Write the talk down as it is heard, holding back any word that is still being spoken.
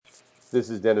This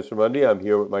is Dennis Ramundi. I'm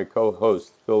here with my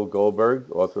co-host, Phil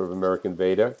Goldberg, author of American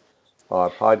Veda. Our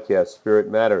podcast, Spirit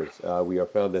Matters. We are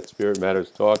found at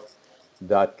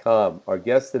spiritmatterstalk.com. Our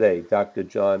guest today, Dr.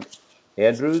 John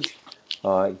Andrews.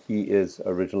 He is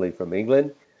originally from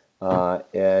England,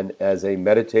 and as a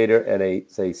meditator and a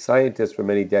scientist for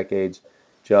many decades,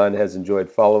 John has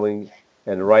enjoyed following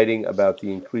and writing about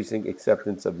the increasing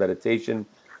acceptance of meditation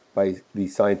by the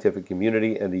scientific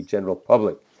community and the general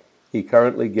public. He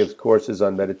currently gives courses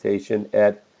on meditation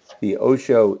at the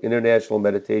Osho International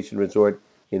Meditation Resort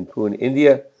in Pune,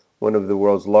 India, one of the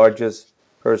world's largest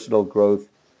personal growth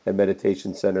and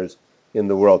meditation centers in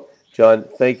the world. John,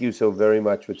 thank you so very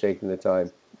much for taking the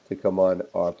time to come on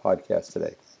our podcast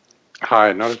today.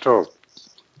 Hi, not at all.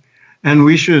 And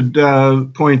we should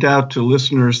point out to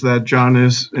listeners that John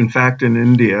is, in fact, in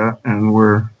India, and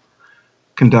we're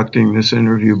conducting this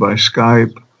interview by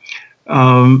Skype.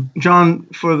 John,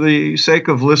 for the sake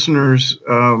of listeners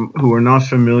who are not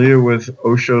familiar with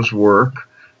Osho's work,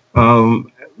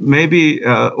 can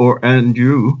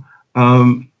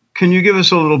you give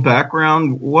us a little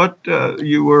background?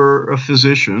 You were a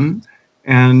physician,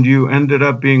 and you ended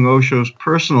up being Osho's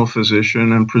personal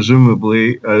physician and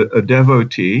presumably a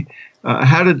devotee.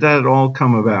 How did that all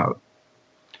come about?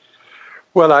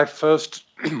 Well, I first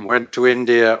went to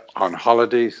India on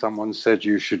holiday. Someone said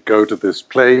you should go to this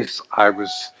place. I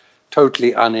was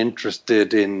totally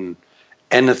uninterested in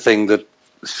anything that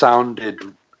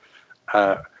sounded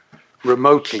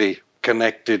remotely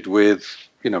connected with,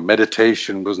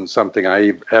 meditation wasn't something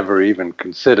I ever even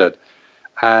considered.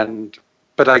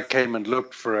 But I came and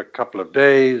looked for a couple of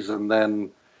days and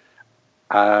then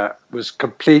was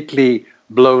completely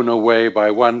blown away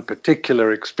by one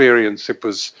particular experience. It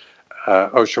was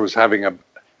Osho was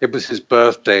it was his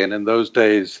birthday, and in those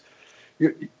days,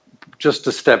 just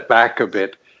to step back a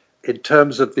bit, in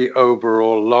terms of the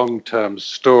overall long-term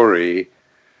story,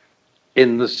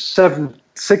 in the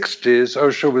 60s,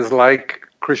 Osho was like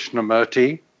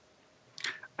Krishnamurti,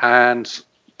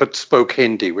 but spoke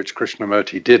Hindi, which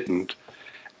Krishnamurti didn't.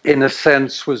 In a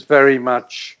sense, was very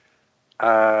much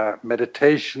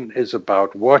meditation is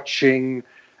about watching,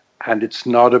 and it's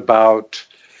not about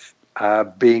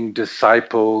being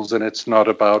disciples, and it's not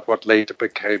about what later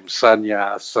became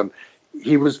sannyas. And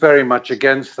he was very much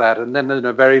against that. And then in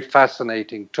a very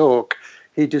fascinating talk,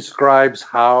 he describes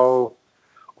how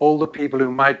all the people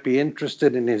who might be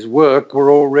interested in his work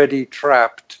were already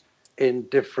trapped in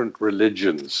different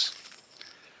religions,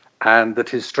 and that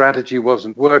his strategy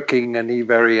wasn't working. And he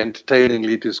very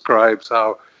entertainingly describes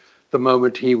how the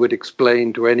moment he would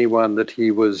explain to anyone that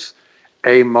he was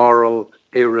amoral,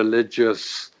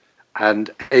 irreligious,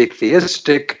 and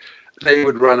atheistic, they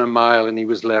would run a mile and he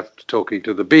was left talking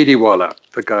to the bidiwala,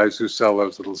 the guys who sell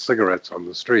those little cigarettes on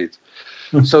the street.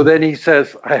 So then he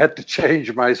says, I had to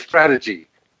change my strategy,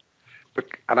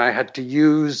 and I had to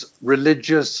use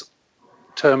religious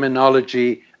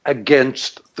terminology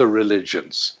against the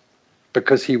religions,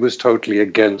 because he was totally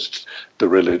against the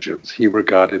religions. He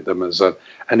regarded them as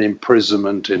an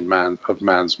imprisonment of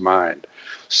man's mind.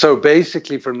 So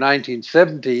basically from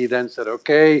 1970, he then said,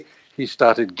 okay, he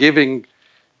started giving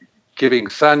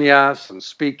sannyas and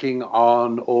speaking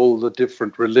on all the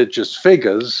different religious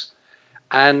figures.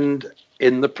 And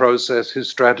in the process, his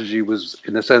strategy was,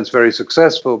 in a sense, very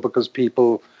successful, because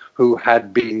people who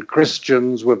had been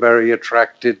Christians were very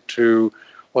attracted to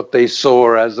what they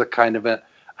saw as a kind of a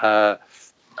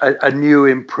new,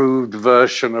 improved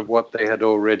version of what they had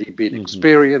already been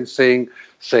experiencing.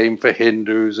 Same for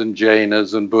Hindus and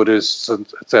Jainas and Buddhists, and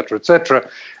et cetera, et cetera.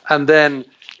 And then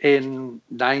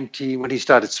when he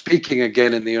started speaking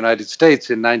again in the United States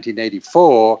in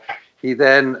 1984, he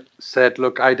then said,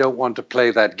 look, I don't want to play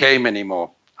that game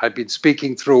anymore. I've been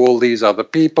speaking through all these other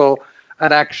people,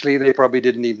 and actually they probably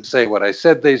didn't even say what I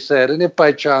said they said. And if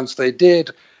by chance they did,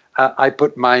 I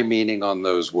put my meaning on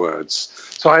those words.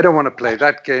 So I don't want to play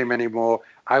that game anymore.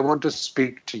 I want to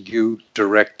speak to you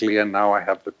directly, and now I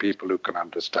have the people who can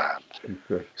understand.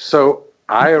 Okay. So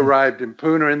I arrived in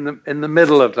Pune in the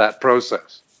middle of that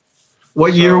process.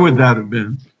 What year would that have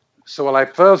been? So I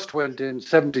first went in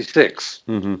 76.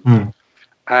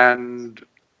 And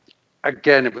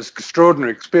again, it was an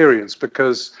extraordinary experience,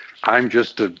 because I'm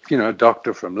just a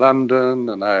doctor from London,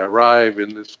 and I arrive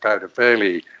in this kind of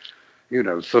fairly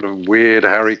sort of weird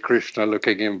Hare Krishna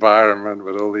looking environment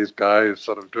with all these guys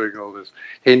sort of doing all this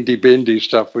Hindi bindi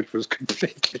stuff, which was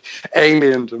completely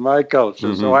alien to my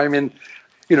culture. So I'm in,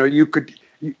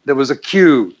 there was a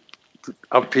queue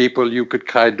of people. You could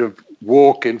kind of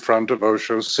walk in front of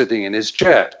Osho sitting in his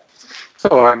chair.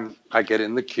 So I get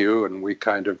in the queue, and we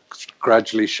kind of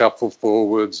gradually shuffle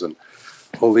forwards, and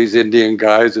all these Indian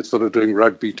guys that sort of doing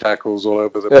rugby tackles all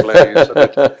over the place.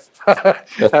 And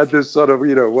it had this sort of,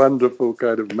 wonderful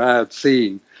kind of mad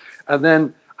scene. And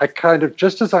then I kind of,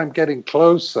 just as I'm getting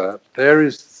closer,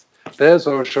 there's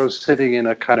Osho sitting in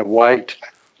a kind of white,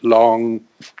 long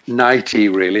nightie,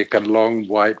 really, a long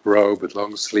white robe with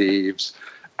long sleeves,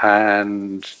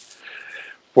 and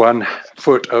one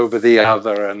foot over the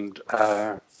other. And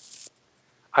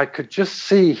I could just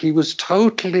see he was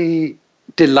totally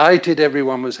delighted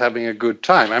everyone was having a good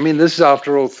time. I mean, this is,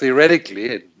 after all,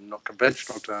 theoretically, in not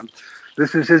conventional terms,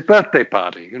 this is his birthday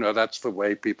party. That's the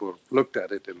way people looked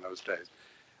at it in those days.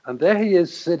 And there he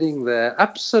is sitting there,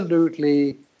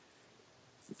 absolutely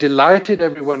delighted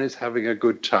everyone is having a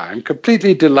good time,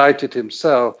 completely delighted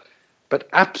himself, but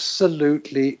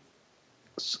absolutely,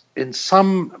 in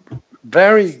some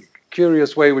very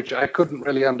curious way, which I couldn't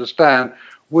really understand,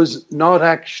 was not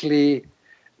actually,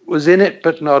 was in it,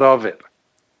 but not of it.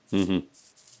 Mm-hmm.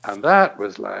 And that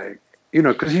was like,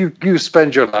 because you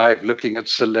spend your life looking at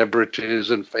celebrities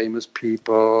and famous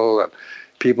people and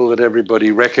people that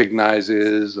everybody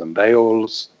recognizes, and they all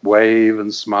wave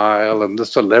and smile, and the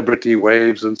celebrity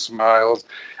waves and smiles.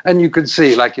 And you could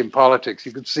see, like in politics,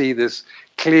 you could see this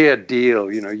clear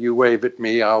deal, you wave at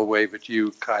me, I'll wave at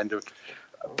you, kind of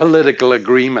political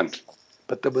agreement.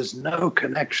 But there was no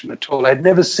connection at all. I'd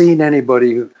never seen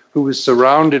anybody who was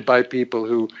surrounded by people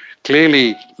who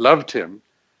clearly loved him,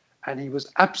 and he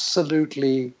was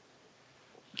absolutely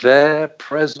there,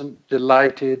 present,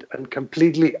 delighted, and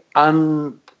completely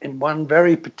in one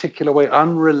very particular way,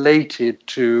 unrelated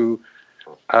to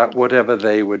whatever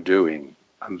they were doing.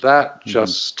 And that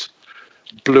just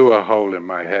blew a hole in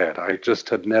my head. I just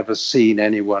had never seen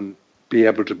anyone be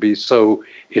able to be so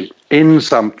in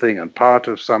something and part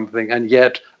of something, and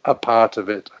yet a part of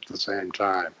it at the same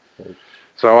time. Right.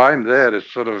 So I'm there, this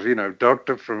sort of,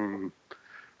 doctor from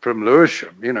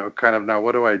Lewisham, kind of, now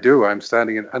what do I do? I'm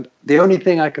standing in, and the only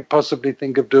thing I could possibly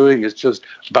think of doing is just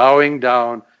bowing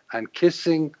down and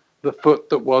kissing the foot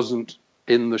that wasn't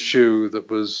in the shoe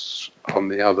that was on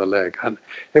the other leg. And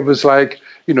it was like,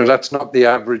 that's not the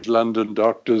average London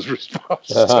doctor's response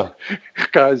to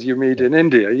guys you meet in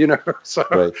India,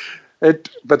 So right.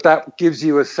 But that gives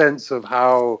you a sense of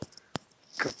how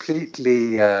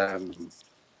completely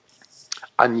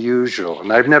unusual,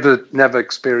 and I've never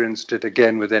experienced it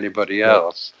again with anybody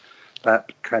else.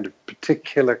 That kind of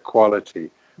particular quality,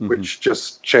 which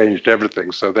just changed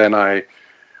everything. So then I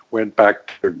went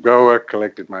back to Goa,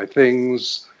 collected my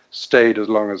things, stayed as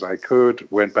long as I could,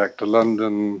 went back to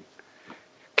London,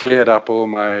 cleared up all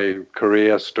my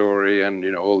career story, and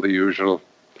all the usual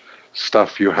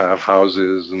stuff you have,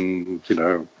 houses and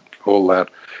all that,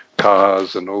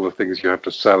 cars and all the things you have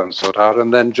to sell and sort out,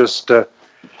 and then just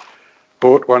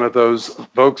bought one of those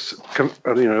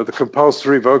the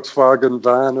compulsory Volkswagen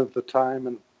van of the time,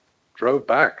 and drove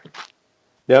back.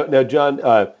 Now, John,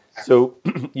 so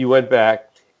you went back,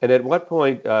 and at what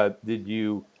point did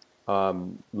you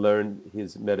learn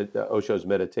his Osho's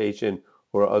meditation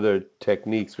or other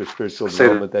techniques for spiritual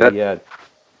development that he had?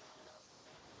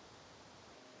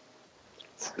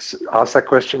 Ask that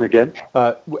question again.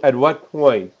 At what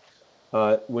point,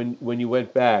 when you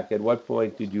went back, at what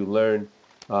point did you learn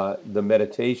the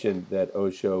meditation that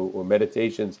Osho, or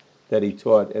meditations that he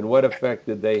taught, and what effect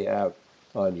did they have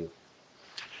on you?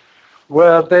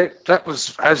 Well, that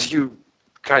was as you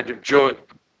kind of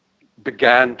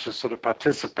began to sort of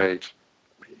participate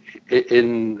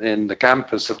in the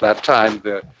campus at that time.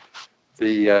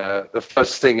 The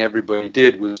first thing everybody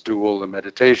did was do all the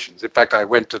meditations. In fact, I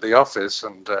went to the office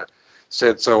and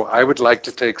said, so I would like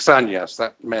to take sannyas.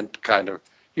 That meant kind of,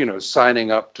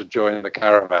 signing up to join the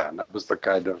caravan. That was the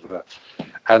kind of,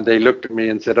 and they looked at me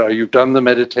and said, "Are you done the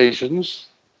meditations?"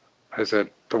 I said,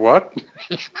 "The what?"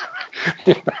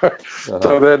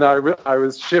 So then I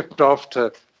was shipped off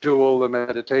to do all the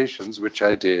meditations, which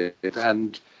I did.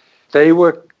 And they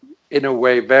were, in a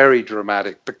way, very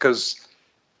dramatic, because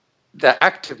the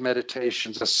active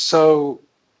meditations are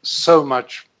so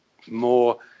much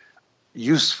more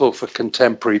useful for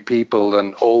contemporary people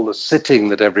than all the sitting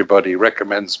that everybody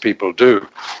recommends people do.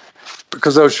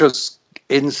 Because Osho's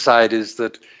insight is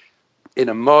that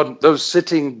those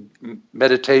sitting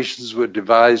meditations were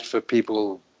devised for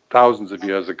people thousands of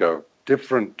years ago.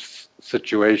 Different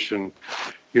situation,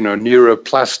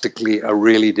 neuroplastically a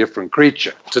really different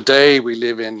creature. Today we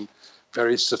live in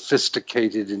very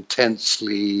sophisticated,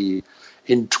 intensely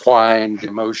entwined,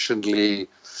 emotionally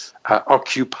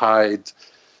occupied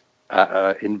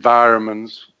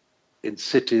environments in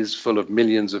cities full of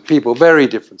millions of people, very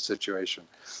different situation.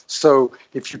 So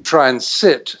if you try and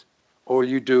sit, all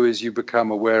you do is you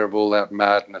become aware of all that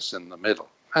madness in the middle.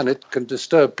 and it can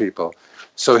disturb people.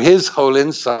 So his whole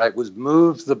insight was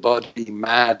move the body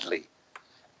madly,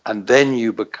 and then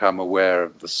you become aware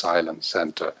of the silent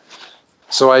center.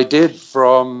 So I did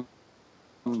from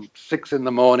 6 in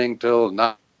the morning till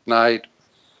night,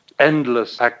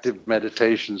 endless active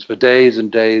meditations for days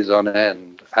and days on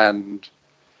end. And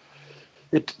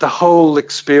the whole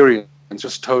experience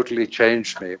just totally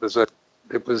changed me. It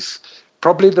was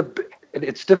probably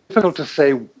it's difficult to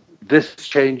say this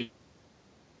changes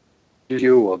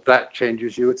you or that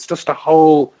changes you. It's just a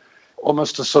whole,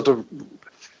 almost a sort of,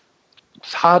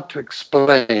 it's hard to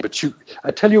explain, but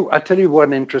I tell you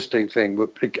one interesting thing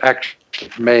that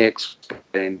actually may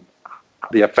explain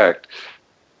the effect.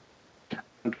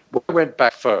 And when I went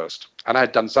back first, and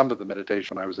I'd done some of the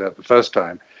meditation when I was there the first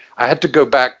time, I had to go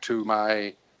back to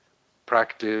my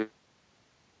practice,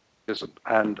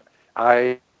 and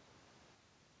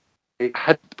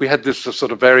we had this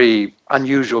sort of very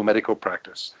unusual medical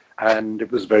practice, and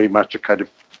it was very much a kind of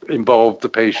involved the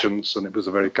patients, and it was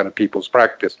a very kind of people's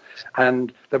practice.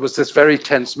 And there was this very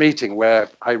tense meeting where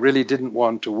I really didn't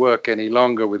want to work any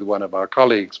longer with one of our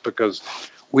colleagues, because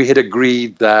we had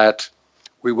agreed that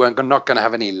we weren't not going to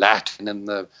have any Latin in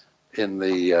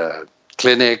the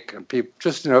clinic, and people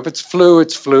just, if it's flu,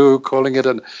 it's flu. Calling it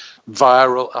a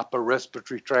viral upper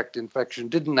respiratory tract infection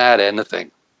didn't add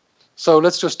anything. So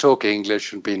let's just talk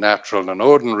English and be natural and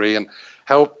ordinary and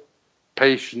help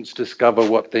patients discover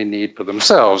what they need for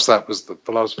themselves. That was the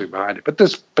philosophy behind it. But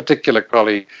this particular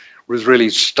colleague was really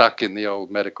stuck in the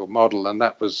old medical model, and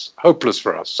that was hopeless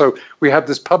for us. So we had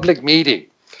this public meeting.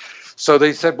 So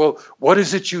they said, well, what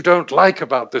is it you don't like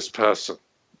about this person?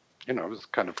 It was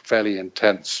kind of fairly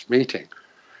intense meeting.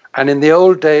 And in the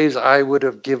old days, I would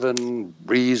have given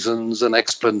reasons and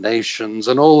explanations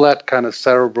and all that kind of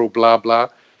cerebral blah, blah.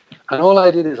 And all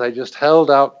I did is I just held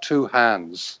out two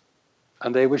hands,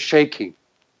 and they were shaking.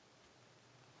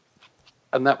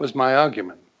 And that was my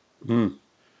argument. Mm.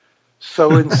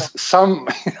 So in some,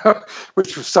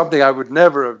 which was something I would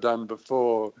never have done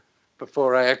before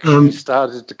I actually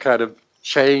started to kind of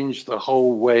change the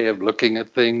whole way of looking at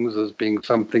things as being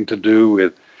something to do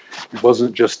with, it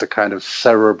wasn't just a kind of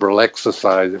cerebral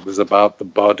exercise. It was about the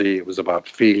body. It was about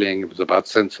feeling. It was about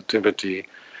sensitivity,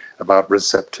 about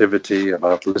receptivity,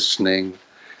 about listening,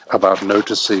 about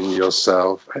noticing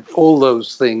yourself, and all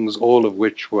those things, all of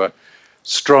which were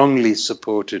strongly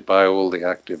supported by all the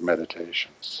active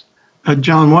meditations.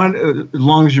 John, as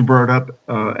long as you brought up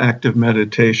active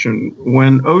meditation,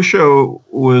 when Osho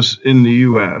was in the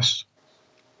U.S.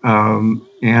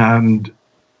 And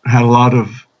had a lot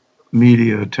of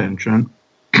media attention,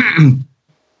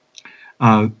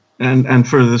 and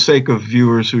for the sake of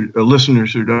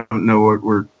listeners who don't know what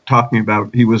we're talking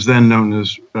about, he was then known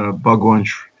as Bhagwan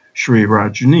Sri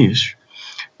Rajneesh.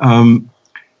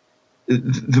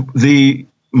 The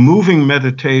moving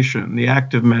meditation, the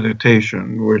active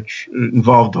meditation, which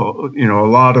involved a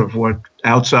lot of what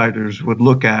outsiders would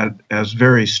look at as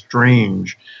very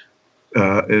strange,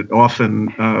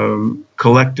 often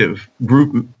collective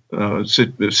group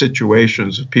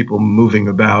situations of people moving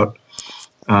about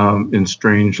in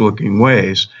strange-looking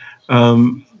ways.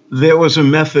 There was a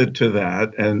method to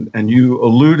that, and you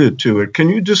alluded to it. Can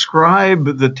you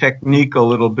describe the technique a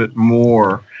little bit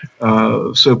more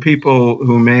so people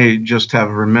who may just have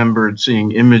remembered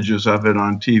seeing images of it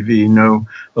on TV know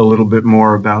a little bit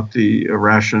more about the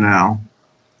rationale?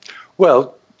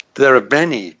 Well, there are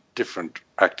many different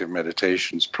active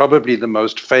meditations. Probably the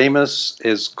most famous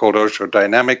is called Osho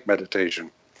Dynamic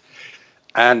Meditation.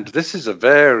 And this is a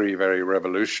very, very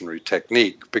revolutionary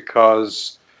technique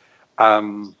because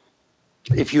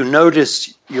if you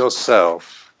notice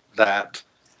yourself that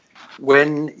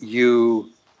when you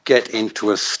get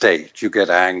into a state, you get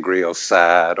angry or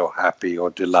sad or happy or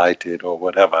delighted or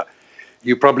whatever,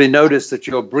 you probably notice that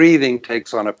your breathing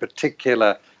takes on a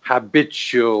particular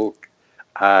habitual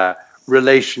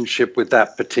relationship with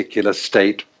that particular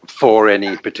state for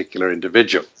any particular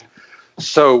individual.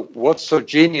 So what's so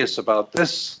genius about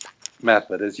this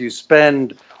method is you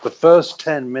spend the first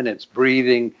 10 minutes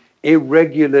breathing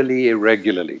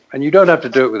irregularly. And you don't have to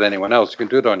do it with anyone else. You can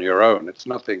do it on your own. It's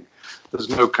nothing, there's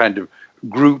no kind of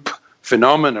group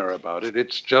phenomena about it.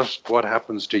 It's just what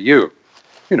happens to you.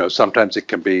 Sometimes it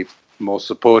can be more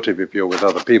supportive if you're with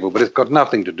other people, but it's got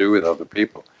nothing to do with other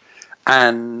people.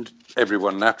 And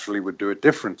everyone naturally would do it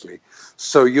differently.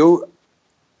 So you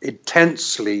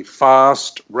intensely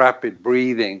fast, rapid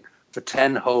breathing for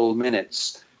 10 whole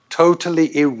minutes,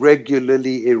 totally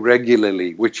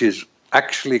irregularly, which is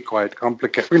actually quite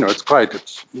complicated.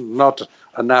 It's not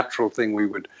a natural thing we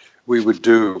would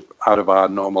do out of our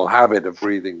normal habit of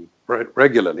breathing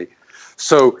regularly.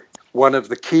 So one of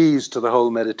the keys to the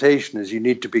whole meditation is you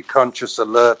need to be conscious,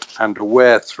 alert, and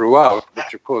aware throughout,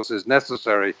 which of course is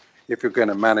necessary if you're going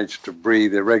to manage to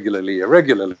breathe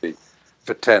irregularly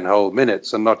for 10 whole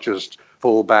minutes and not just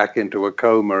fall back into a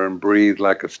coma and breathe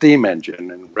like a steam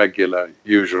engine in regular,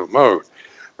 usual mode.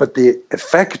 But the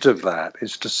effect of that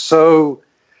is to so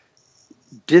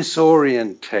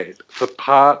disorientate the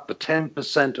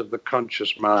 10% of the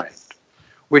conscious mind,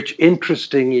 which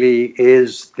interestingly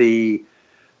is the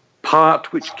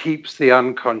part which keeps the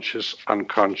unconscious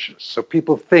unconscious. So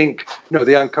people think,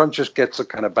 the unconscious gets a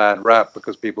kind of bad rap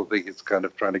because people think it's kind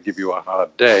of trying to give you a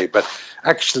hard day. But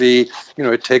actually,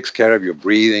 it takes care of your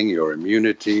breathing, your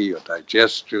immunity, your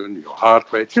digestion, your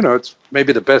heart rate. It's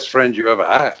maybe the best friend you ever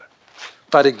had.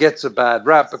 But it gets a bad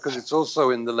rap because it's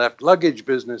also in the left luggage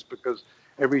business, because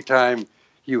every time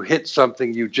you hit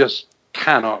something you just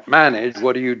cannot manage,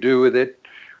 what do you do with it?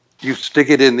 You stick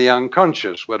it in the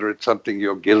unconscious, whether it's something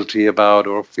you're guilty about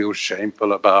or feel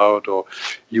shameful about or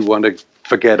you want to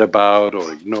forget about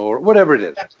or ignore, whatever it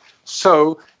is.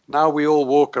 So now we all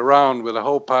walk around with a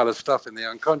whole pile of stuff in the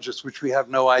unconscious, which we have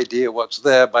no idea what's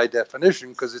there by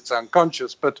definition because it's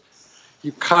unconscious, but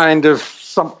you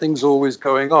something's always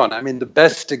going on. I mean, the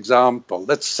best example,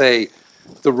 let's say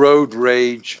the road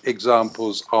rage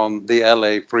examples on the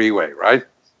LA freeway, right?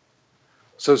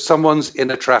 So someone's in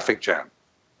a traffic jam.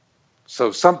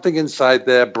 So something inside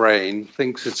their brain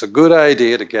thinks it's a good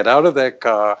idea to get out of their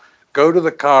car, go to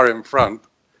the car in front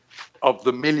of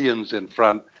the millions in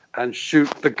front and shoot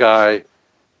the guy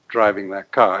driving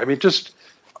that car. I mean,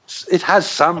 it has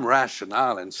some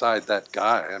rationale inside that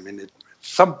guy. I mean,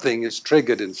 something is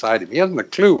triggered inside him. He hasn't a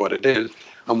clue what it is.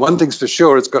 And one thing's for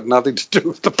sure, it's got nothing to do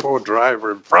with the poor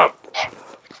driver in front.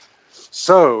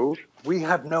 So we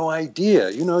have no idea.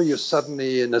 You're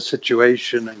suddenly in a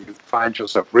situation and you find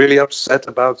yourself really upset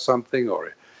about something.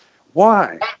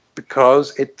 Why?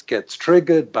 Because it gets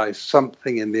triggered by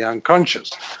something in the unconscious.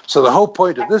 So the whole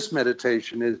point of this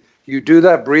meditation is you do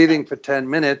that breathing for 10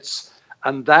 minutes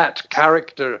and that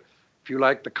character, if you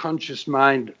like, the conscious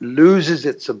mind loses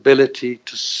its ability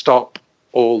to stop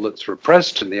all that's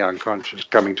repressed in the unconscious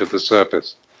coming to the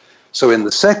surface. So in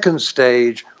the second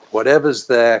stage, whatever's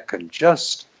there can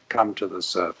just come to the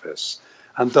surface.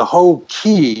 And the whole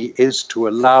key is to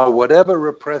allow whatever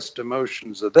repressed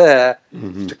emotions are there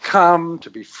to come, to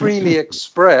be freely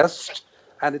expressed.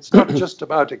 And it's not just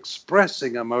about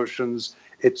expressing emotions,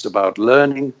 it's about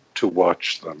learning to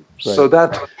watch them. Right. So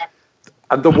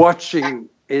and the watching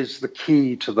is the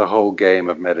key to the whole game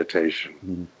of meditation.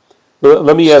 Mm-hmm. Well,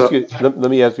 let me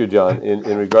ask you, John,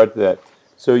 in regard to that.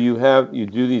 So you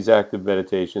do these active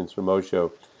meditations from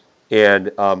Osho,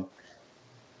 and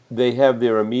they have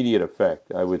their immediate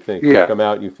effect, I would think. Yeah. You come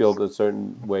out, you feel a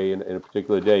certain way in a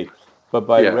particular day. But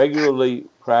by regularly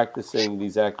practicing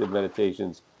these active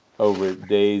meditations over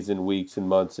days and weeks and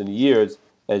months and years,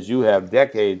 as you have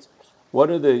decades, what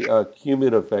are the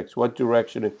cumulative effects? What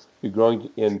direction are you growing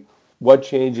in? What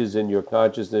changes in your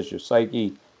consciousness, your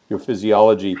psyche, your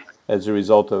physiology as a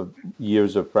result of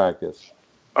years of practice?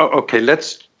 Oh, okay,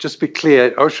 let's just be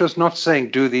clear. Osho's not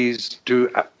saying do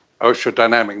Osho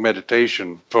dynamic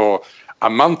meditation for a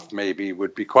month maybe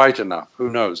would be quite enough. Who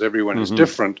knows? Everyone is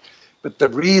different. But the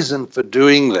reason for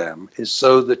doing them is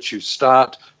so that you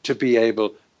start to be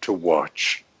able to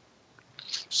watch.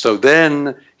 So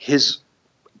then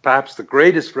perhaps the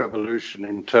greatest revolution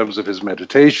in terms of his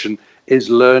meditation is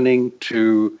learning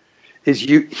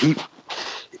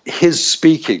his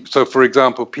speaking. So for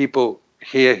example, people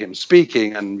hear him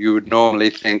speaking and you would normally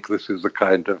think this is a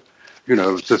kind of,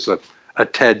 just a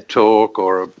TED talk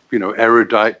or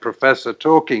erudite professor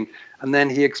talking, and then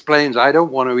he explains, I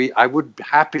don't want to eat, I would be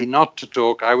happy not to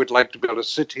talk, I would like to be able to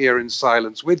sit here in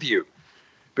silence with you,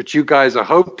 but you guys are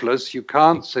hopeless, you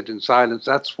can't sit in silence,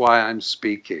 that's why I'm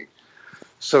speaking.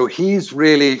 So he's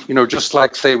really, just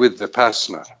like say with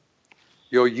Vipassana,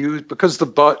 because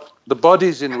the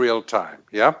body's in real time,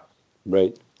 yeah?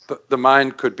 Right. The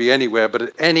mind could be anywhere,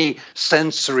 but any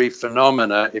sensory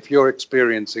phenomena, if you're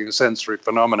experiencing a sensory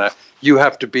phenomena, you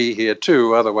have to be here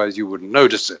too, otherwise you wouldn't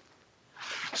notice it.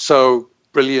 So,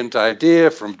 brilliant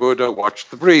idea from Buddha, watch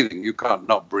the breathing. You can't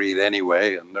not breathe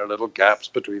anyway, and there are little gaps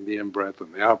between the in-breath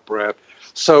and the out-breath.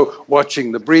 So,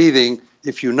 watching the breathing,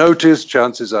 if you notice,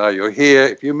 chances are you're here.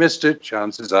 If you missed it,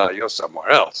 chances are you're somewhere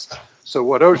else. So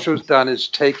what Osho's done is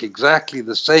take exactly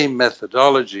the same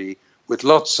methodology with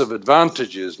lots of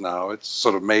advantages now. It's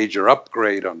sort of major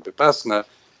upgrade on Vipassana,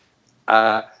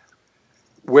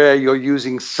 where you're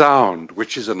using sound,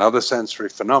 which is another sensory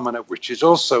phenomena, which is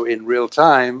also in real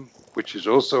time, which is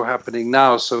also happening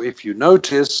now. So if you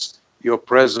notice, you're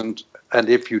present, and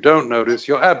if you don't notice,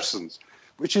 you're absent,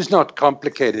 which is not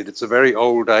complicated. It's a very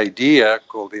old idea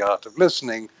called the art of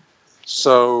listening.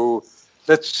 So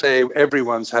let's say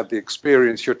everyone's had the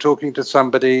experience. You're talking to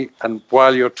somebody, and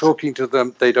while you're talking to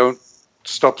them, they don't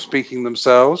stop speaking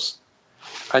themselves.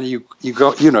 And you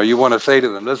want to say to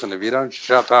them, listen, if you don't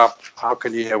shut up, how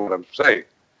can you hear what I'm saying?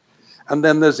 And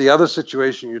then there's the other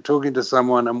situation. You're talking to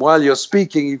someone, and while you're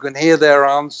speaking, you can hear their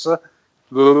answer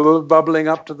bubbling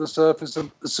up to the surface. And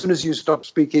as soon as you stop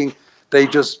speaking, they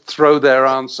just throw their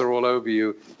answer all over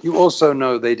you. You also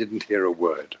know they didn't hear a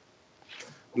word.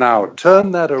 Now,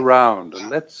 turn that around, and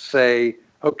let's say,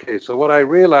 okay, so what I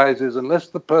realize is unless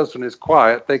the person is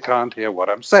quiet, they can't hear what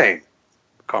I'm saying.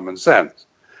 Common sense.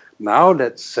 Now,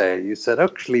 let's say you said,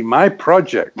 actually, my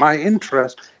project, my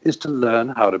interest is to learn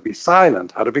how to be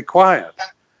silent, how to be quiet.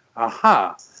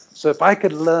 Aha. So if I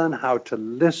could learn how to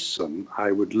listen,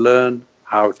 I would learn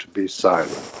how to be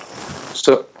silent.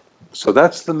 So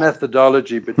that's the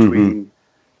methodology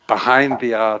behind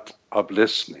the art of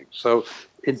listening. So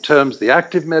in terms, the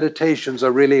active meditations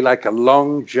are really like a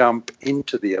long jump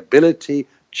into the ability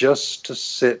just to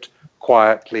sit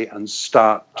quietly and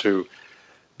start to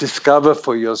discover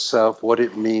for yourself what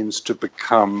it means to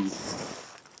become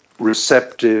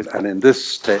receptive, and in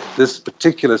this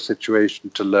particular situation,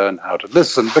 to learn how to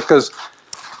listen, because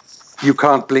you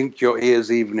can't blink your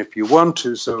ears even if you want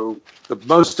to. So the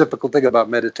most difficult thing about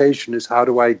meditation is, how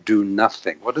do I do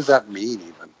nothing? What does that mean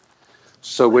even?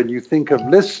 So when you think of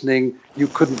listening, you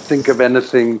couldn't think of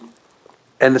anything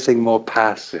more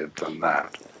passive than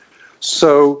that.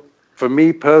 So for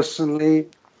me personally,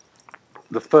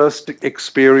 the first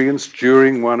experience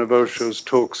during one of Osho's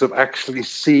talks of actually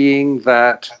seeing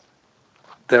that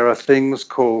there are things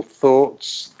called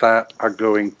thoughts that are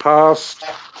going past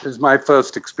is my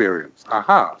first experience.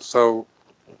 Aha, so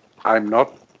I'm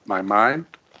not my mind.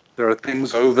 There are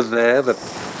things over there that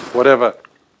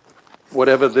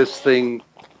whatever this thing,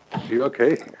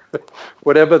 okay,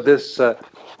 whatever this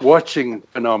watching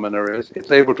phenomena is,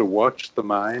 it's able to watch the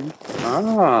mind.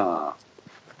 Ah,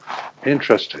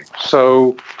 interesting.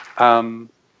 So then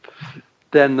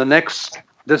the next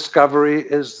discovery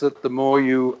is that the more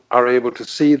you are able to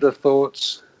see the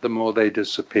thoughts, the more they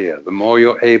disappear. The more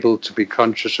you're able to be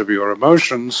conscious of your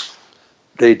emotions,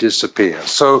 they disappear.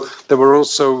 So there were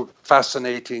also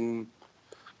fascinating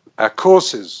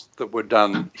courses that were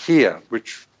done here,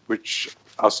 which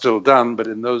are still done, but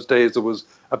in those days there was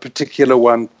a particular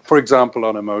one, for example,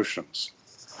 on emotions.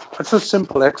 It's a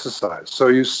simple exercise. So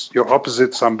you're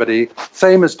opposite somebody,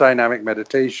 same as dynamic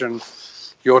meditation.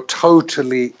 You're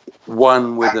totally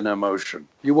one with an emotion.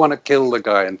 You want to kill the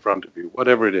guy in front of you,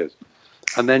 whatever it is.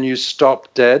 And then you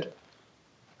stop dead.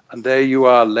 And there you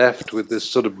are left with this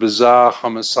sort of bizarre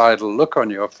homicidal look on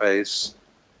your face.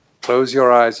 Close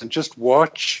your eyes and just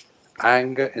watch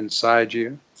anger inside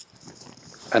you.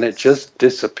 And it just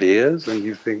disappears. And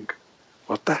you think,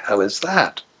 what the hell is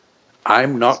that?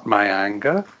 I'm not my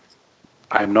anger.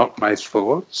 I'm not my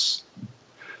thoughts.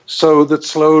 So that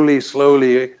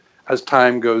slowly, as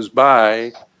time goes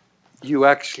by, you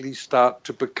actually start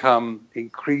to become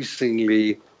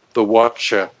increasingly the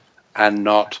watcher and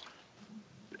not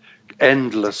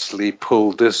endlessly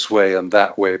pulled this way and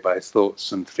that way by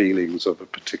thoughts and feelings of a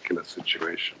particular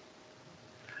situation.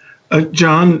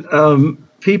 John,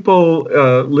 people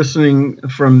listening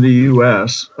from the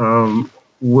U.S.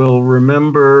 Will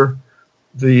remember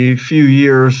the few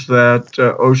years that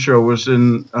Osho was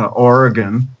in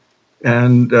Oregon,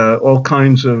 and all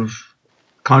kinds of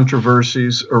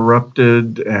controversies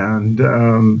erupted, and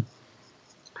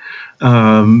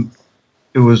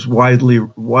it was widely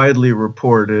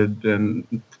reported,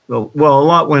 and a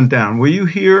lot went down. Were you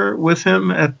here with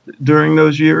him during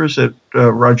those years at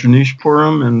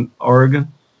Rajneeshpuram in Oregon?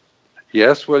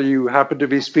 Yes, well, you happen to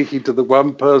be speaking to the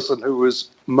one person who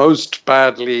was most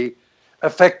badly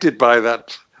affected by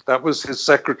that. That was his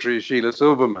secretary, Sheila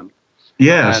Silverman.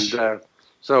 Yes. And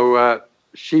so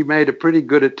she made a pretty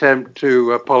good attempt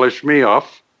to polish me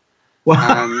off. Well,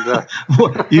 and,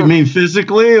 you mean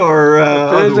physically or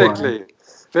physically?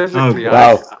 Physically. Oh,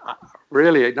 wow.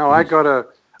 Really? No, I got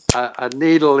a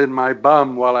needle in my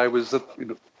bum while I was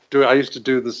I used to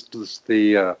do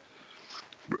the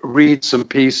read some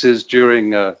pieces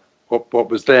during what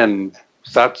was then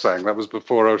satsang. That was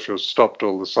before Osho stopped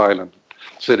all the silent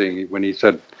sitting when he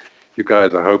said, "You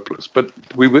guys are hopeless." But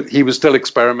he was still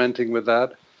experimenting with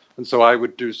that, and so I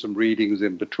would do some readings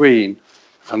in between.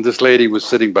 And this lady was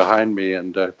sitting behind me,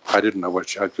 and I didn't know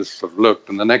what I just sort of looked,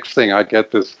 and the next thing I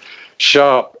get this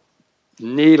sharp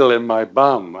needle in my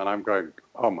bum, and I'm going,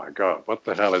 "Oh my God, what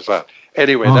the hell is that?"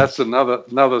 Anyway, that's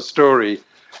another story.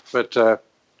 But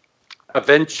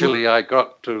eventually, I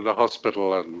got to the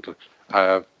hospital, and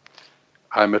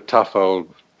I'm a tough old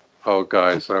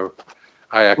guy, so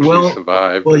I actually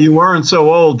survived. Well, you weren't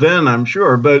so old then, I'm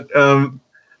sure, but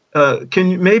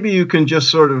maybe you can just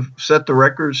sort of set the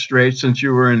record straight, since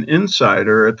you were an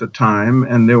insider at the time,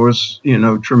 and there was,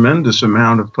 tremendous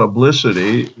amount of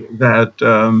publicity that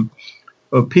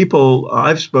people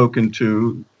I've spoken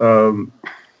to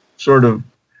sort of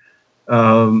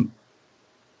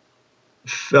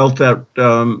felt that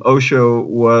Osho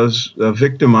was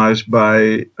victimized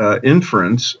by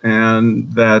inference,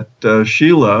 and that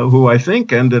Sheila, who I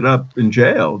think ended up in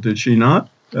jail, did she not?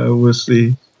 Was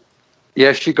the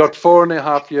Yes, she got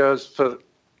 4.5 years for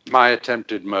my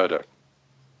attempted murder.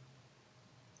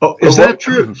 Oh, is that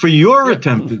true? For your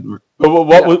attempted murder?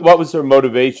 What was her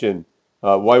motivation?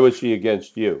 Why was she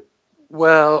against you?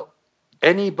 Well,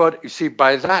 anybody, you see,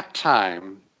 by that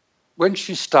time, when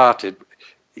she started,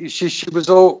 she was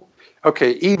all,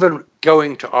 okay, even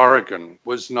going to Oregon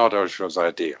was not Osho's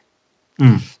idea.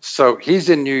 So he's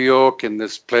in New York in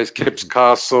this place, Gibbs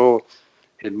Castle,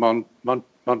 in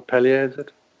Montpelier, is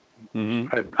it?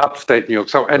 Mm-hmm. Upstate New York.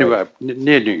 So anyway,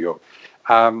 near New York.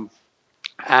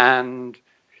 And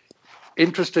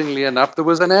interestingly enough, there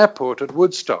was an airport at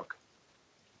Woodstock,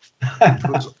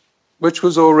 which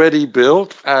was already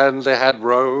built, and they had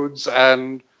roads,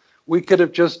 and we could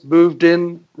have just moved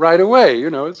in right away.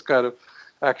 It's kind of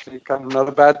not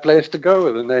a bad place to go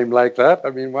with a name like that. I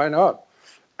mean, why not?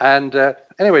 And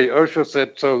anyway, Osho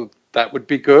said, so that would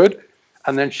be good.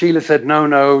 And then Sheila said,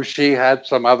 no, she had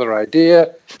some other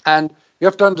idea. And you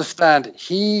have to understand,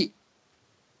 he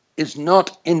is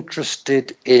not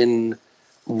interested in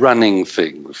running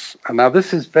things. And now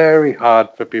this is very hard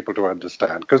for people to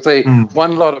understand, because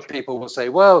one lot of people will say,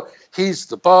 well, he's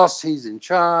the boss, he's in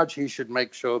charge, he should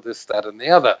make sure this, that, and the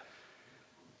other.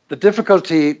 The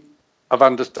difficulty of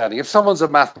understanding, if someone's a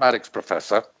mathematics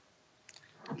professor,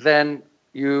 then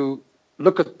you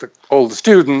look at all the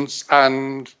students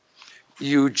and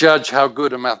you judge how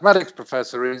good a mathematics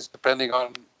professor is depending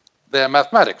on their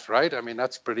mathematics, right? I mean,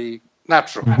 that's pretty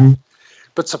natural. Mm-hmm.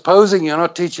 But supposing you're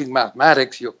not teaching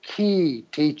mathematics, your key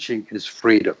teaching is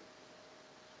freedom.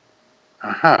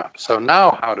 So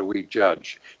now how do we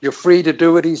judge? You're free to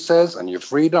do what he says, and you're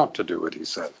free not to do what he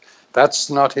says. That's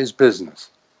not his business.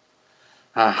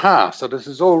 So this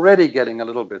is already getting a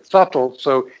little bit subtle.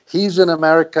 So he's in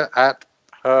America at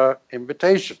her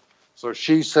invitation. So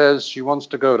she says she wants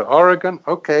to go to Oregon.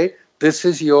 Okay, this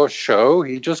is your show.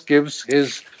 He just gives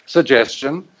his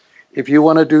suggestion. If you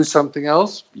want to do something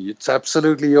else, it's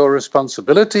absolutely your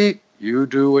responsibility. You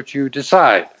do what you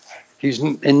decide. He's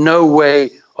in no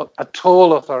way at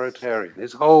all authoritarian.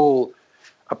 His whole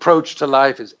approach to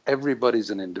life is everybody's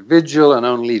an individual, and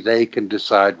only they can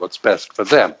decide what's best for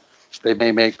them. They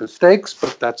may make mistakes,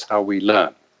 but that's how we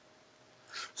learn.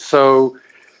 So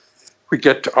we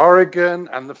get to Oregon,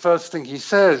 and the first thing he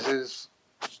says is,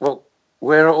 well,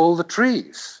 where are all the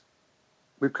trees?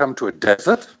 We've come to a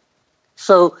desert.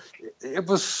 So it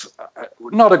was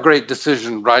not a great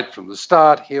decision right from the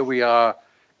start. Here we are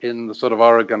in the sort of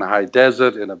Oregon high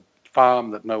desert, in a farm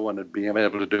that no one had been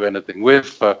able to do anything with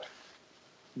for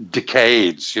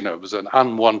decades. It was an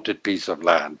unwanted piece of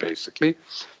land, basically.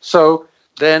 So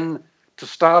then to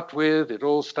start with, it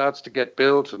all starts to get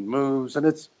built and moves, and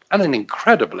it's an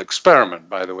incredible experiment,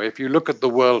 by the way. If you look at the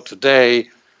world today,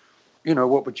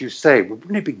 what would you say?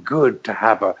 Wouldn't it be good to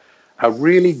have a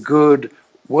really good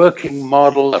working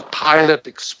model, a pilot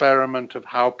experiment of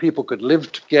how people could live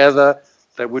together?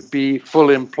 There would be full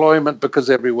employment because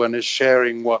everyone is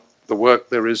sharing what the work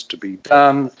there is to be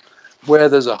done, where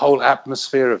there's a whole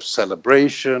atmosphere of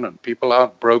celebration and people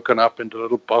aren't broken up into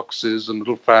little boxes and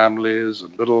little families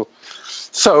and little...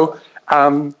 So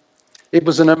it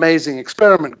was an amazing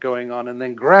experiment going on. And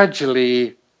then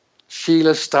gradually,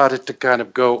 Sheila started to kind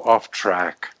of go off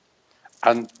track.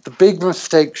 And the big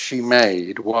mistake she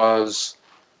made was,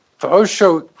 for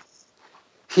Osho,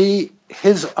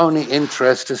 his only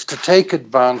interest is to take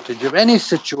advantage of any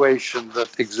situation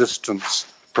that existence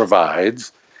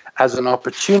provides as an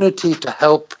opportunity to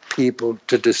help people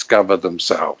to discover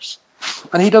themselves.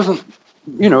 And he doesn't,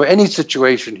 any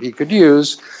situation he could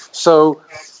use. So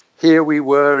here we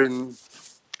were in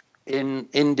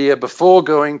India before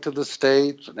going to the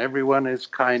States, and everyone is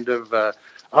kind of,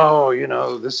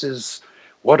 this is,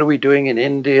 what are we doing in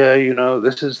India?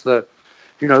 This is the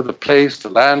place, the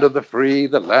land of the free,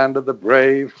 the land of the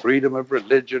brave, freedom of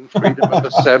religion, freedom of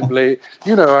assembly.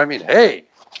 Hey.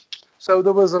 So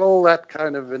there was all that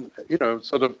kind of,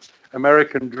 sort of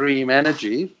American dream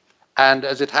energy. And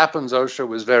as it happens, Osho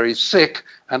was very sick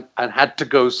and had to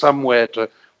go somewhere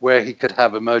where he could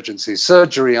have emergency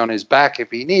surgery on his back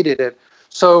if he needed it.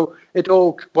 So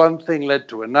one thing led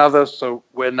to another. So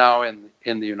we're now in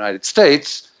the United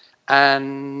States.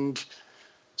 And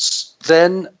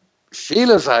then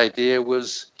Sheila's idea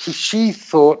was she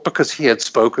thought, because he had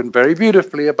spoken very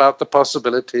beautifully about the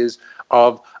possibilities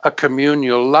of a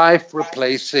communal life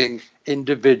replacing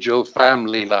individual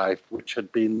family life, which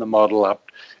had been the model up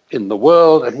in the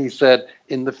world. And he said,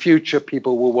 in the future,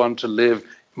 people will want to live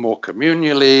more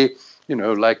communally,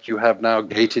 like you have now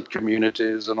gated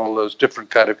communities and all those different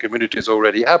kind of communities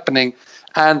already happening.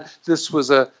 And this was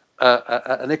an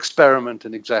experiment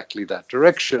in exactly that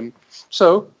direction.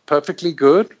 So perfectly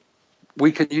good.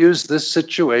 We can use this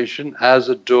situation as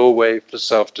a doorway for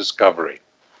self-discovery.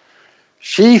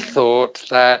 She thought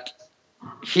that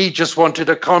he just wanted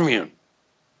a commune.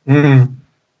 Mm.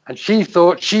 And she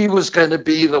thought she was going to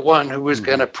be the one who was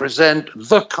going to present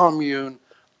the commune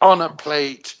on a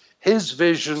plate, his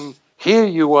vision. Here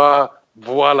you are,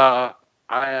 voila,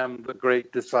 I am the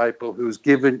great disciple who's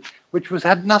given, which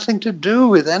had nothing to do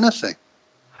with anything.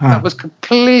 That was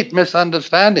complete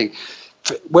misunderstanding.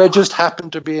 We just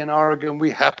happened to be in Oregon. We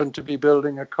happened to be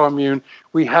building a commune.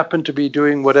 We happen to be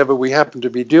doing whatever we happen to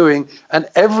be doing. And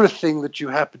everything that you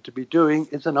happen to be doing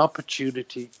is an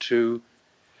opportunity to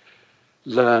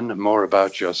learn more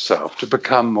about yourself, to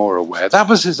become more aware. That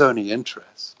was his only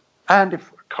interest. And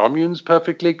if commune's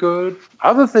perfectly good,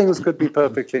 other things could be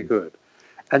perfectly good.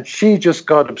 And she just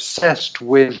got obsessed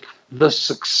with the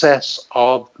success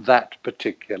of that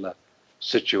particular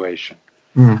situation.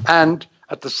 And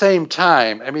at the same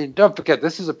time, don't forget,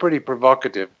 this is a pretty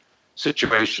provocative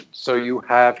situation. So you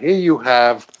have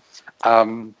a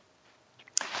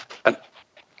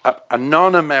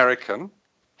non-American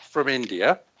from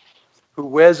India who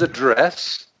wears a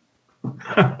dress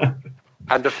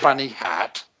and a funny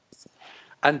hat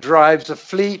and drives a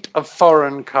fleet of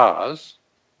foreign cars.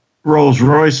 Rolls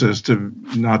Royces,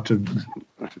 not to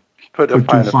put a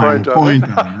finer point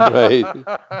on it. Right.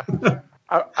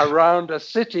 Around a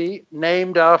city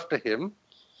named after him,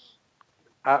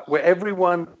 where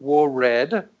everyone wore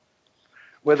red,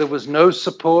 where there was no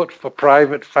support for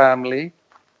private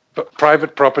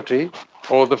property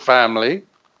or the family,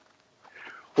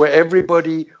 where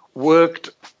everybody worked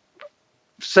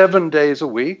 7 days a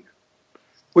week,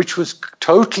 which was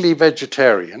totally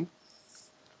vegetarian,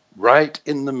 right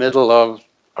in the middle of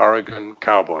Oregon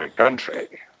cowboy country.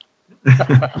 We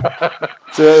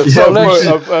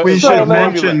should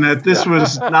mention that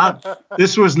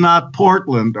this was not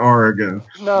Portland, Oregon.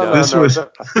 No, this was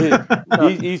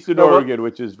Eastern Oregon,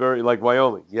 which is very like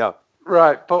Wyoming. Yeah.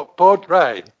 Right.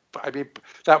 Right.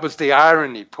 That was the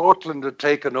irony. Portland had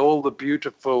taken all the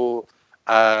beautiful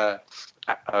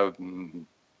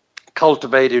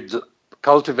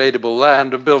cultivatable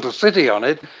land and built a city on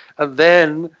it, and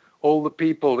then all the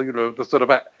people, the sort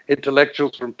of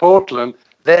intellectuals from Portland,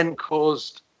 then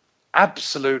caused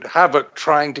absolute havoc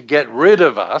trying to get rid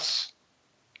of us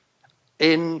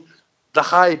in the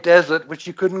high desert, which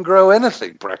you couldn't grow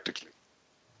anything practically.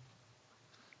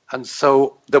 And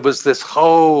so there was this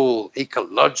whole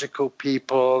ecological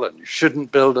people, and you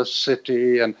shouldn't build a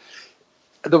city, and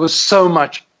there was so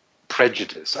much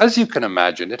prejudice, as you can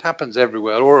imagine. It happens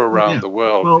everywhere or around the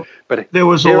world. Well, but there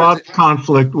was a lot of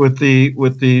conflict with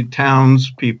the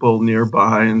townspeople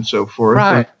nearby and so forth.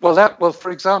 Right. Well,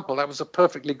 for example, that was a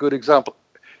perfectly good example.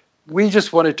 We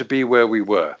just wanted to be where we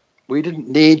were. We didn't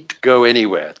need to go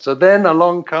anywhere. So then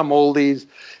along come all these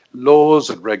laws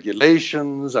and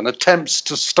regulations and attempts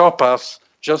to stop us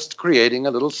just creating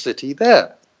a little city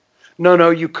there.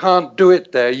 No, you can't do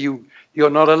it there. You're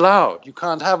not allowed. You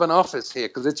can't have an office here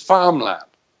because it's farmland.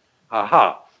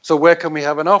 Aha. So where can we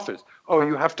have an office? Oh,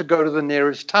 you have to go to the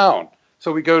nearest town.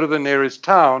 So we go to the nearest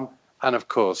town, and of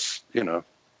course,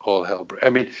 all hell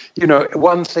breaks.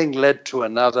 One thing led to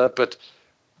another, but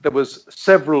there was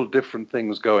several different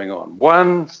things going on.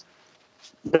 One,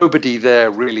 nobody there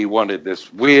really wanted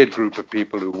this weird group of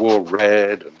people who wore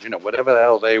red and, whatever the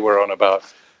hell they were on about.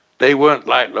 They weren't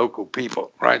like local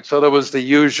people, right? So there was the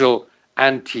usual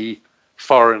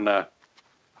anti-foreigner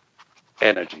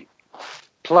energy.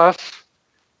 Plus,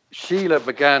 Sheila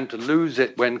began to lose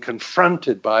it when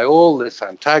confronted by all this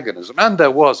antagonism, and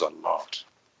there was a lot.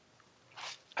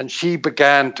 And she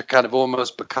began to kind of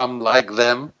almost become like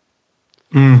them.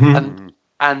 Mm-hmm.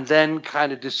 And then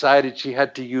kind of decided she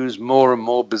had to use more and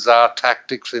more bizarre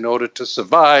tactics in order to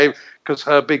survive, because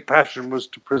her big passion was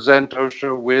to present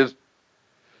Osho with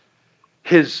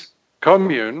his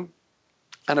commune.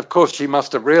 And of course, she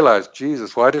must have realized,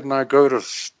 Jesus, why didn't I go to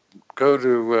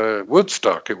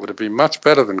Woodstock? It would have been much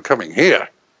better than coming here.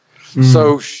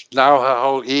 So now her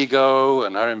whole ego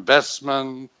and her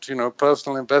investment,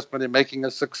 personal investment in making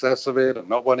a success of it and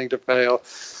not wanting to fail.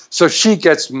 So she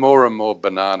gets more and more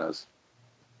bananas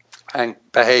and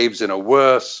behaves in a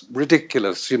worse,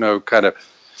 ridiculous, kind of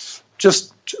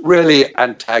just really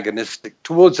antagonistic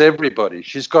towards everybody.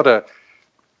 She's bugging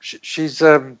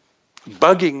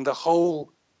the whole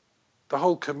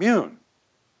commune.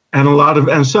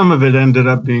 And some of it ended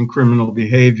up being criminal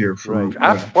behavior.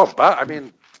 Right. Well,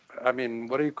 I mean,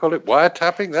 what do you call it?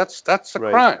 Wiretapping? That's a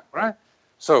crime, right?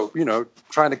 So,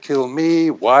 trying to kill me,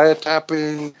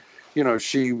 wiretapping,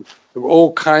 there were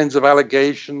all kinds of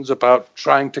allegations about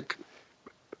trying to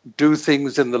do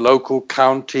things in the local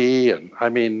county. And I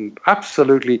mean,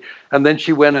 absolutely. And then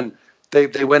she went and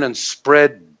they went and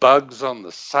spread bugs on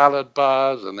the salad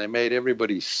bars and they made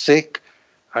everybody sick.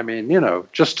 I mean,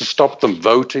 just to stop them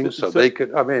voting so they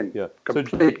could,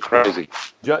 complete crazy.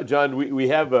 John, we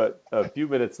have a few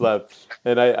minutes left,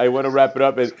 and I want to wrap it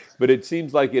up, but it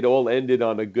seems like it all ended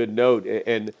on a good note.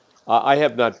 And I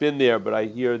have not been there, but I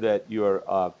hear that your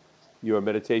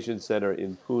meditation center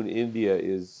in Pune, India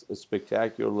is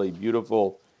spectacularly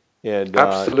beautiful and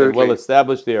well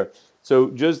established there. So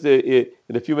just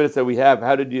in a few minutes that we have,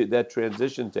 how did that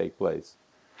transition take place?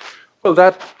 Well,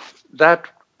 that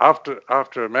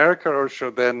after America, Osho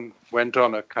then went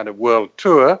on a kind of world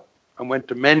tour and went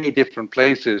to many different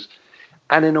places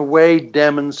and in a way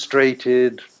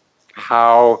demonstrated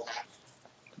how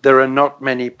there are not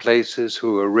many places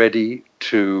who are ready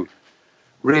to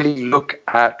really look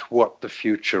at what the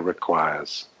future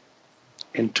requires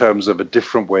in terms of a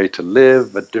different way to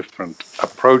live, a different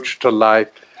approach to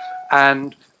life,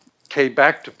 and came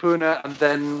back to Pune, and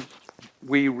then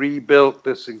we rebuilt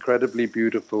this incredibly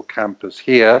beautiful campus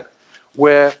here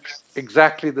where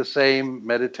exactly the same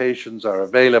meditations are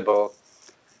available,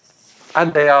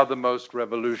 and they are the most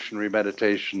revolutionary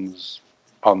meditations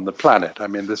on the planet. I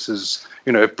mean, this is,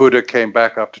 if Buddha came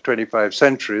back after 25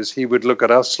 centuries, he would look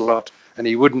at us lot and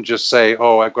he wouldn't just say,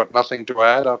 oh, I've got nothing to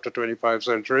add after 25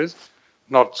 centuries,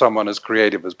 not someone as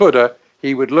creative as Buddha.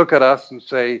 He would look at us and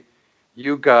say,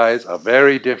 you guys are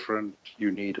very different.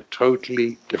 You need a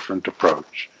totally different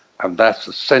approach. And that's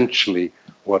essentially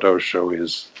what Osho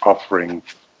is offering,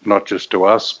 not just to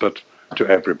us, but to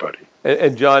everybody.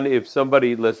 And John, if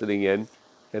somebody listening in,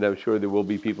 and I'm sure there will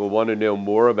be people who want to know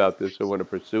more about this or want to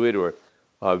pursue it or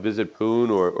visit Pune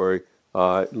or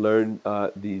learn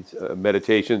these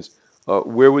meditations,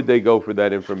 where would they go for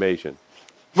that information?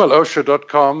 Well,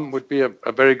 Osho.com would be a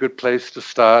very good place to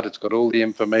start. It's got all the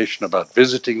information about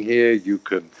visiting here. You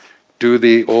can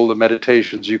do all the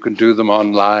meditations. You can do them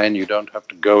online. You don't have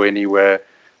to go anywhere.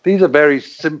 These are very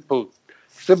simple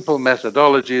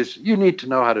methodologies. You need to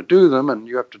know how to do them, and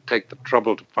you have to take the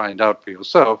trouble to find out for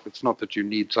yourself. It's not that you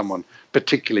need someone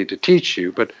particularly to teach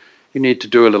you, but you need to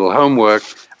do a little homework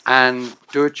and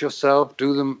do it yourself.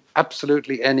 Do them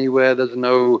absolutely anywhere.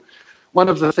 One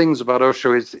of the things about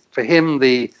Osho is, for him,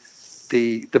 the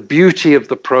beauty of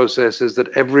the process is that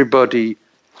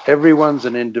everyone's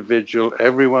an individual,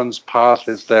 everyone's path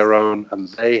is their own, and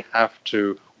they have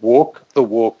to walk the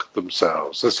walk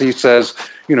themselves. As he says,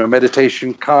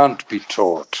 meditation can't be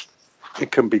taught.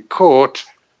 It can be caught,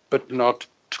 but not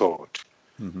taught.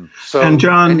 Mm-hmm. So, and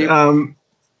John,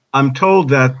 I'm told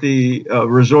that the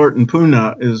resort in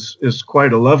Pune is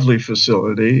quite a lovely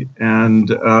facility, and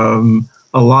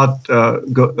a lot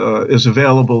is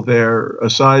available there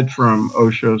aside from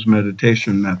Osho's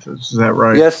meditation methods. Is that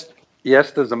right?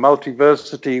 Yes, there's a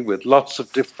multiversity with lots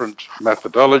of different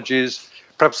methodologies.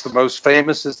 Perhaps the most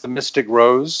famous is the Mystic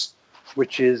Rose,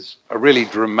 which is a really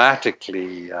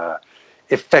dramatically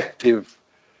effective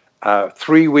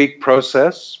 3-week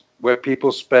process where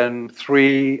people spend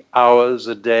 3 hours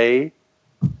a day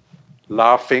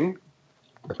laughing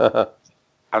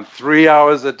and 3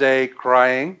 hours a day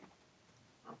crying,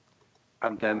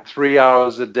 and then 3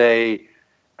 hours a day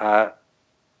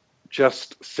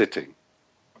just sitting,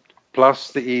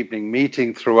 plus the evening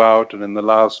meeting throughout, and in the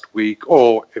last week,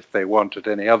 or if they want at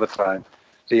any other time,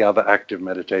 the other active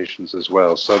meditations as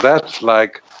well. So that's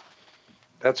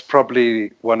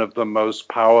probably one of the most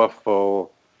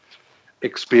powerful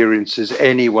experiences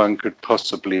anyone could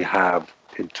possibly have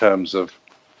in terms of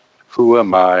who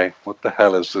am I? What the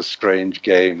hell is this strange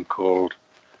game called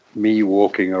me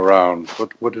walking around?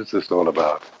 What is this all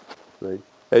about? Right.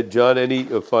 John, any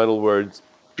final words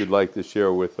you'd like to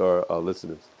share with our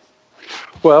listeners?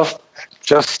 Well,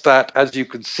 just that, as you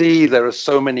can see, there are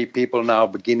so many people now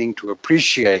beginning to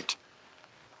appreciate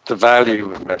the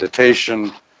value of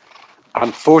meditation.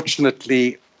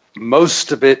 Unfortunately,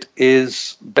 most of it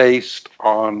is based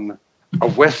on a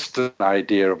Western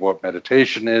idea of what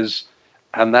meditation is,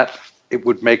 And that it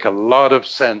would make a lot of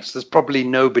sense. There's probably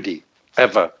nobody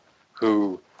ever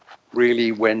who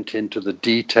really went into the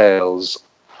details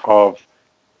of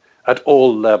at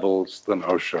all levels than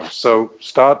Osho. So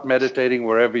start meditating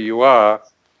wherever you are.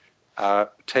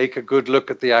 Take a good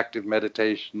look at the active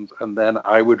meditations, and then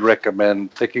I would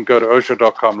recommend they can go to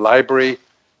Osho.com library.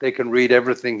 They can read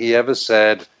everything he ever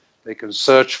said. They can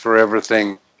search for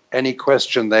everything. Any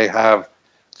question they have,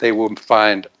 they will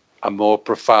find a more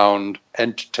profound,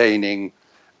 entertaining,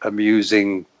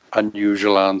 amusing,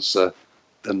 unusual answer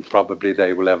than probably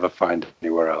they will ever find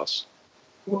anywhere else.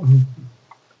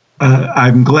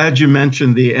 I'm glad you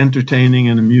mentioned the entertaining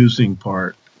and amusing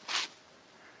part.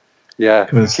 Yeah,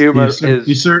 humor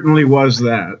he certainly was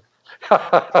that.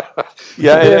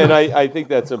 Yeah, and I think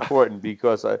that's important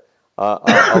because a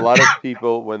lot of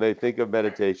people, when they think of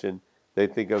meditation, they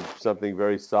think of something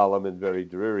very solemn and very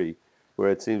dreary, where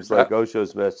it seems like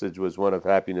Osho's message was one of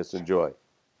happiness and joy.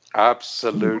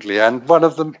 Absolutely. And one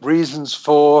of the reasons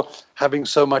for having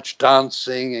so much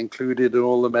dancing included in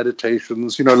all the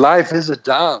meditations, life is a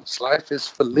dance. Life is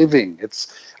for living.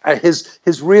 It's his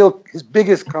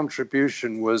biggest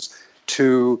contribution was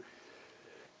to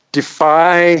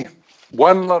defy.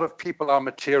 One lot of people are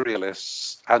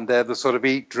materialists, and they're the sort of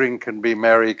eat, drink, and be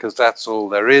merry because that's all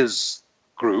there is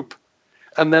group.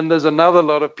 And then there's another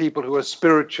lot of people who are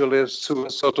spiritualists who are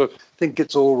sort of think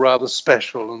it's all rather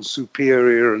special and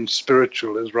superior, and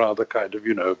spiritual is rather kind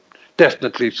of,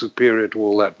 definitely superior to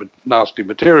all that nasty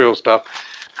material stuff.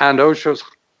 And Osho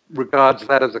regards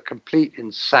that as a complete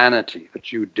insanity,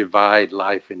 that you divide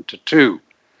life into two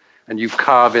and you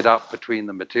carve it up between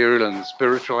the material and the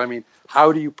spiritual. I mean,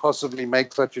 how do you possibly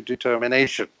make such a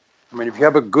determination? I mean, if you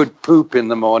have a good poop in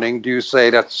the morning, do you say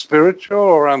that's spiritual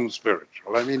or unspiritual?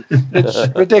 I mean,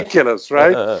 it's ridiculous,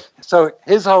 right? So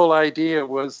his whole idea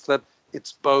was that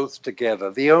it's both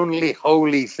together. The only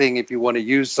holy thing, if you want to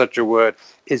use such a word,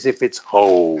 is if it's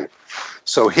whole.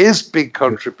 So his big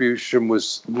contribution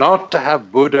was not to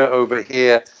have Buddha over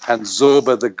here and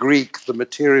Zorba the Greek, the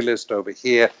materialist, over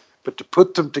here, but to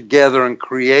put them together and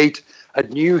create a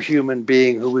new human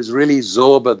being who was really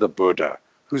Zorba the Buddha,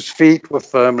 whose feet were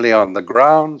firmly on the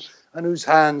ground and whose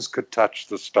hands could touch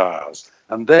the stars.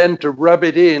 And then to rub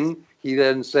it in, he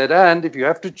then said, and if you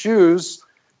have to choose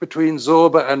between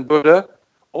Zorba and Buddha,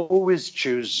 always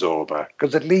choose Zorba,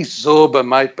 because at least Zorba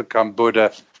might become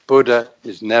Buddha. Buddha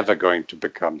is never going to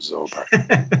become Zorba.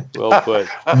 Well put.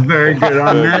 Very good.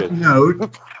 On that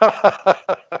note,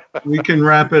 we can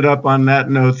wrap it up on that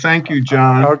note. Thank you,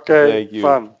 John. Okay, thank you.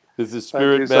 fun. This is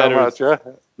Spirit Matters. So much,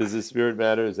 This is Spirit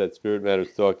Matters at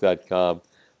spiritmatterstalk.com.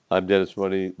 I'm Dennis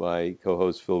Money, my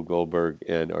co-host Phil Goldberg,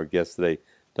 and our guest today,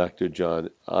 Dr. John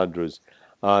Andrews.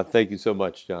 Thank you so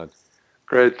much, John.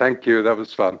 Great, thank you. That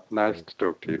was fun. Nice to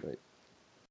talk to you. Great.